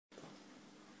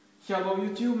Hello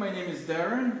YouTube, my name is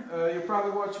Darren. You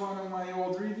probably watched one of my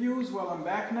old reviews. Well, I'm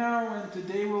back now and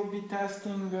today we'll be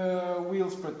testing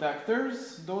wheels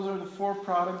protectors. Those are the 4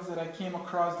 products that I came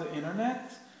across the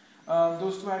internet.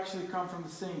 Those 2 actually come from the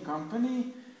same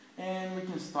company and we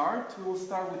can start. We will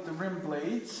start with the rim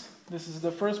blades. This is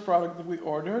the first product that we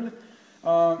ordered.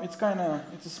 It's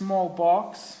a small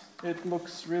box. It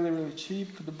looks really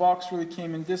cheap. The box really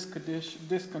came in this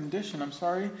condition.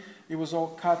 It was all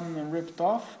cut and ripped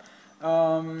off.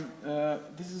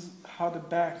 This is how the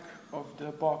back of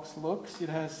the box looks. It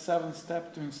has 7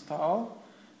 steps to install.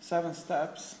 7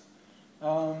 steps.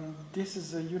 This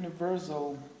is a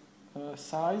universal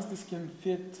size. This can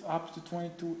fit up to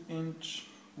 22-inch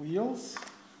wheels.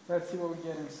 Let's see what we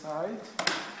get inside.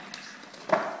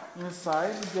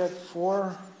 Inside we get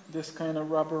 4 this kind of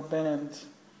rubber band.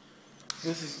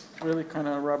 This is really kind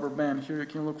of a rubber band. Here you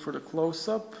can look for the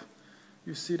close-up.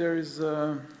 You see there is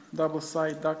a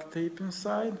double-side duct tape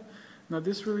inside. Now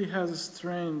this really has a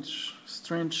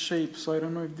strange shape, so I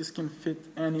don't know if this can fit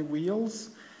any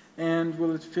wheels, and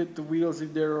will it fit the wheels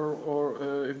if they're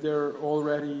if they're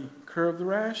already curved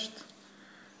rashed.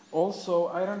 Also,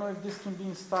 I don't know if this can be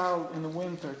installed in the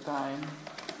winter time.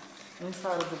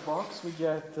 Inside of the box we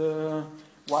get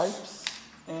wipes,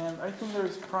 and I think there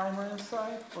is primer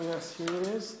inside. Oh yes, here it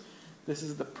is. This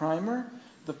is the primer.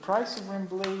 The price of rim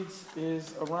blades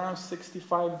is around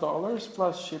 $65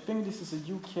 plus shipping. This is a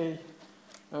UK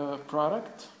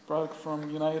product from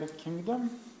United Kingdom.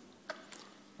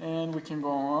 And we can go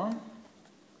on.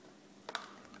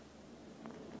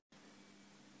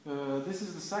 This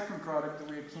is the second product that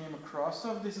we came across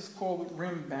of. This is called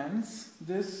RINGZ.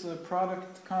 This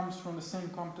product comes from the same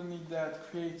company that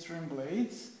creates rim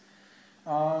blades.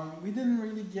 We didn't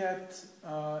really get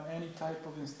any type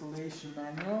of installation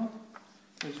manual.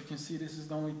 As you can see, this is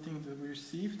the only thing that we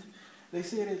received. They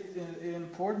say that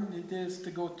important it is to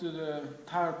go to the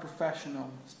tire professional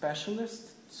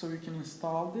specialist so you can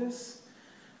install this.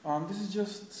 This is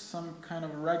just some kind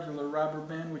of regular rubber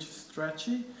band which is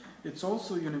stretchy. It's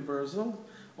also universal,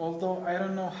 although I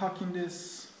don't know how can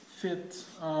this fit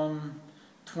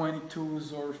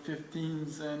 22s or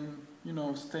 15s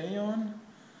and stay on.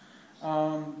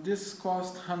 This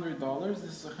cost $100.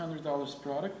 This is a $100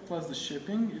 product plus the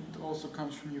shipping. It also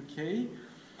comes from UK.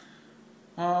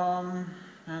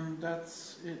 And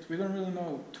that's it. We don't really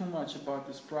know too much about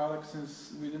this product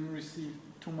since we didn't receive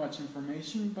too much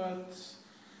information, but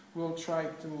we'll try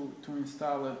to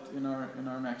install it in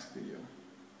our next video.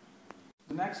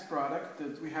 The next product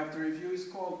that we have to review is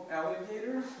called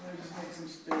Alloygator. Let me just make some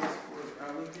space for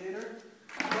Alloygator.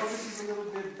 Well, this is a little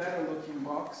bit better looking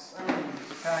box.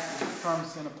 The package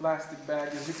comes in a plastic bag,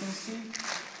 as you can see.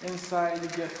 Inside you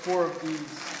get 4 of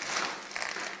these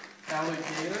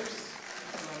alligators.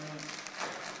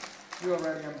 You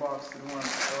already unboxed one,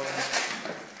 so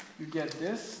you get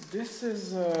this. This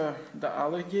is the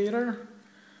Alloygator.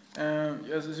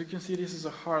 As you can see, this is a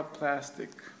hard plastic,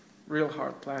 real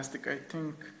hard plastic. I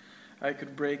think I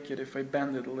could break it if I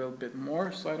bend it a little bit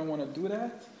more, so I don't want to do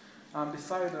that.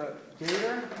 Beside the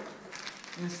gator,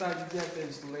 inside you get the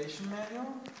installation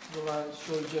manual. I'll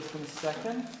show you just in a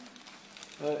second.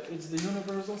 It's the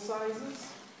universal sizes.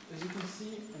 As you can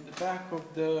see in the back of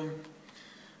the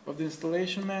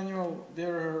installation manual,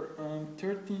 there are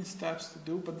 13 steps to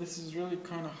do, but this is really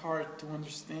kind of hard to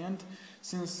understand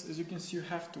since, as you can see, you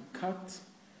have to cut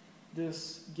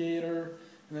this gator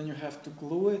and then you have to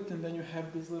glue it, and then you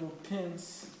have these little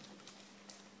pins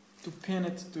to pin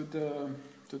it to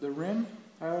the rim.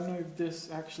 I don't know if this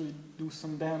actually do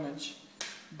some damage,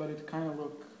 but it kind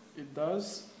of it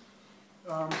does.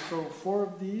 So 4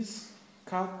 of these,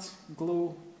 cut,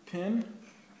 glue, pin.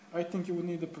 I think you would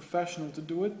need a professional to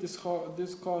do it. This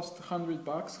cost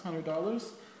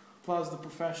 $100, plus the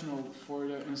professional for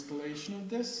the installation of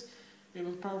this. It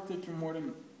will probably take you more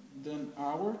than an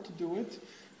hour to do it.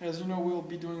 As you know, we'll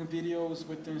be doing videos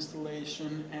with the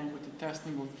installation and with the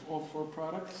testing of all 4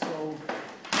 products, so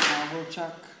we'll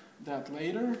check that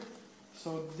later.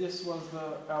 So this was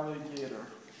the Alloygator.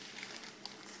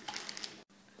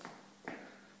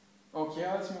 Okay,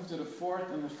 let's move to the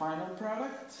 4th and the final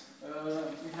product.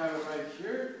 We have it right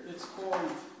here. It's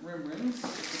called RINGZ.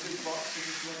 It's a big box, so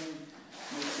just let me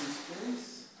make some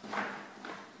space.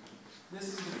 This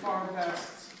is the far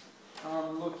best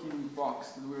looking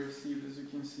box that we received. As you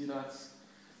can see,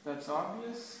 that's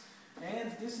obvious.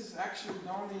 And this is actually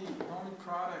the only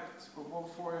product of all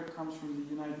 4 that comes from the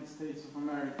United States of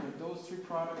America. Those 3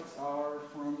 products are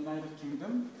from the United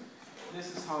Kingdom.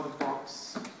 This is how the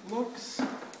box looks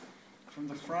from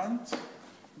the front.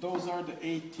 Those are the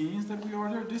 18s that we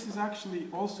ordered. This is actually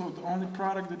also the only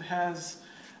product that has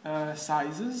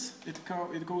sizes.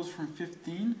 It goes from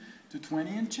 15 to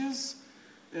 20 inches.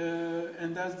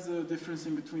 And that's the difference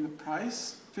in between the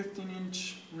price.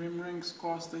 15-inch rim rings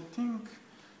cost, I think,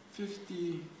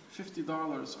 $50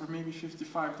 or maybe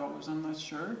 $55, I'm not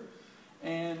sure.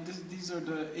 And these are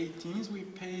the 18s. We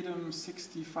paid them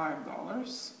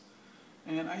 $65.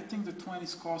 And I think the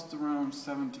 20s cost around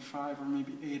 $75 or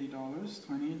maybe $80,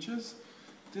 20 inches.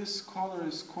 This color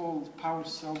is called Power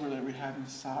Silver that we have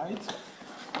inside.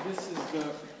 This is the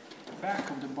back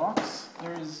of the box.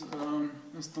 There is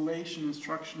installation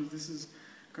instructions. This is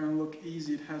going to look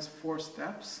easy. It has 4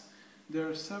 steps. There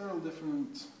are several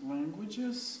different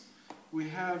languages. We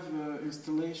have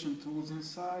installation tools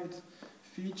inside,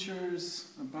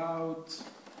 features, about. So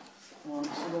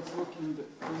let's look in the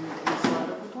inside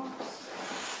of the box.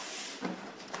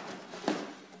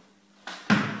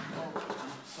 Oh,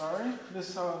 sorry. This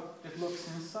is how it looks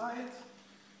inside.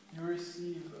 You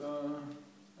receive.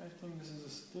 I think this is a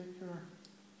sticker.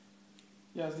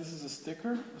 Yes, this is a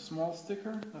sticker, a small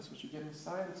sticker. That's what you get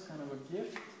inside. It's kind of a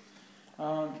gift.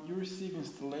 You receive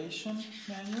installation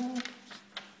manual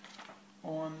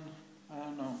on, I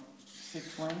don't know,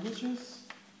 6 languages.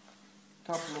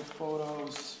 A couple of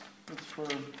photos. It's for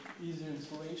easier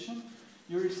installation.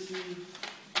 You receive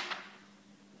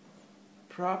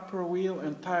proper wheel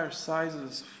and tire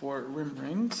sizes for rim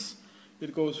rings.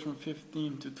 It goes from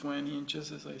 15 to 20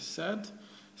 inches, as I said.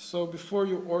 So before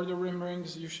you order rim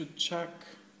rings, you should check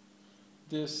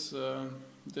this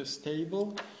this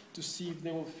table to see if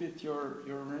they will fit your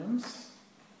rims.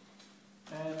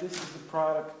 And this is the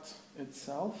product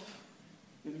itself.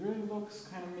 It really looks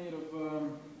kind of made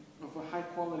of a high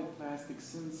quality plastic,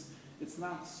 since it's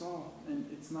not soft and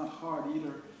it's not hard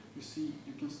either. You see,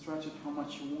 you can stretch it how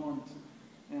much you want,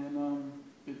 and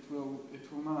it will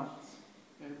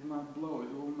not blow.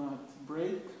 It will not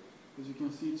break. As you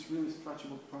can see, it's really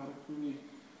stretchable product, really,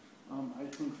 I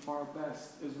think, far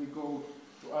best as we go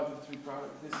to other 3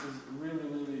 products. This is really,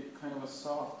 really kind of a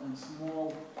soft and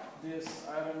small. This,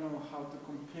 I don't know how to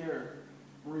compare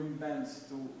rim bends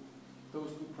to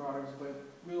those 2 products, but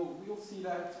we'll see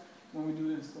that when we do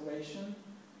the installation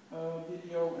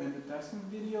video and the testing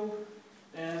video.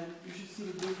 And you should see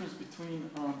the difference between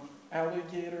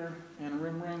Alloygator and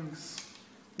rim rings.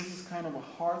 This is kind of a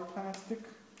hard plastic.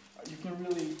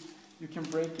 You can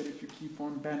break it if you keep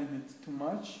on bending it too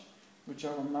much, which I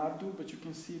will not do, but you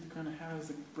can see it kind of has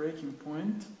a breaking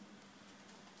point.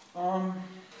 And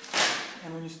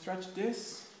when you stretch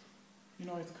this, you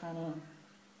know,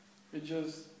 it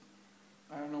just,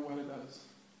 I don't know what it does.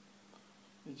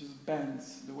 It just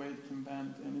bends the way it can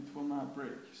bend, and it will not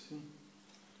break, you see.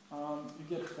 You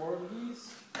get 4 of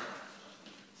these,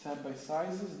 set by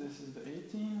sizes. This is the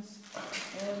 18s.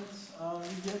 And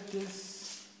you get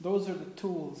this, those are the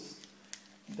tools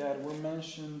that were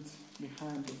mentioned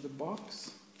behind the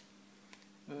box.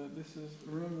 This is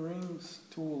RINGZ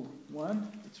tool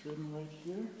 1. It's written right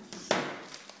here.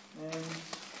 And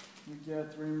you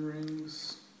get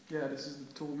RINGZ. Yeah, this is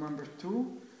the tool number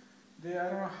 2. I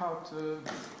don't know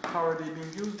how are they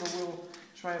being used, but we'll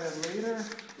try that later.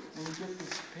 And you get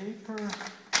this paper.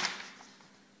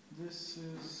 This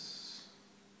is,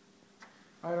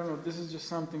 I don't know, this is just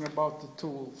something about the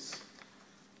tools.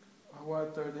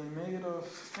 What are they made of?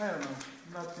 I don't know.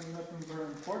 Nothing very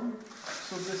important.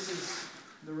 So this is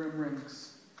the rim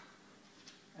rings.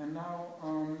 And now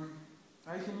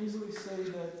I can easily say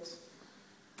that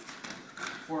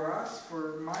for us,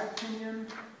 for my opinion,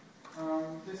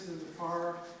 this is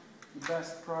far the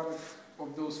best product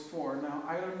of those 4. Now,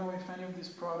 I don't know if any of this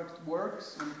product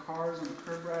works on cars, on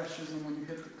curb rashes, and when you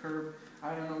hit the curb,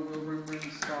 I don't know, will rim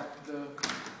rings stop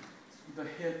the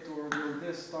hit, or will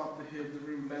this stop the hit,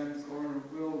 the rim bends, or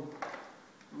will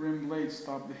rim blades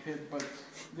stop the hit? But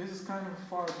this is kind of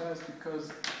far best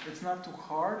because it's not too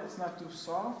hard, it's not too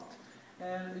soft,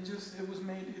 and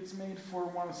it's made for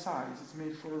one size. It's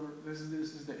made for, this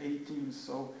is the 18,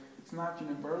 so it's not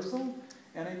universal,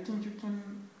 and I think you can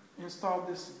install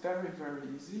this very, very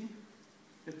easy.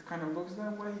 It kind of looks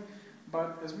that way,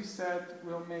 but as we said,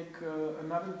 we'll make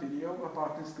another video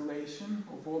about installation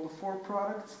of all the 4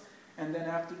 products. And then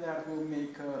after that, we'll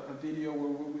make a video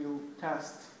where we will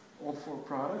test all 4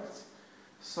 products.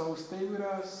 So stay with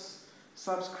us,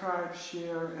 subscribe,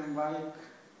 share, and like,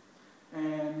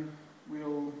 and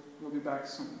we'll be back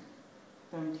soon.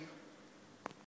 Thank you.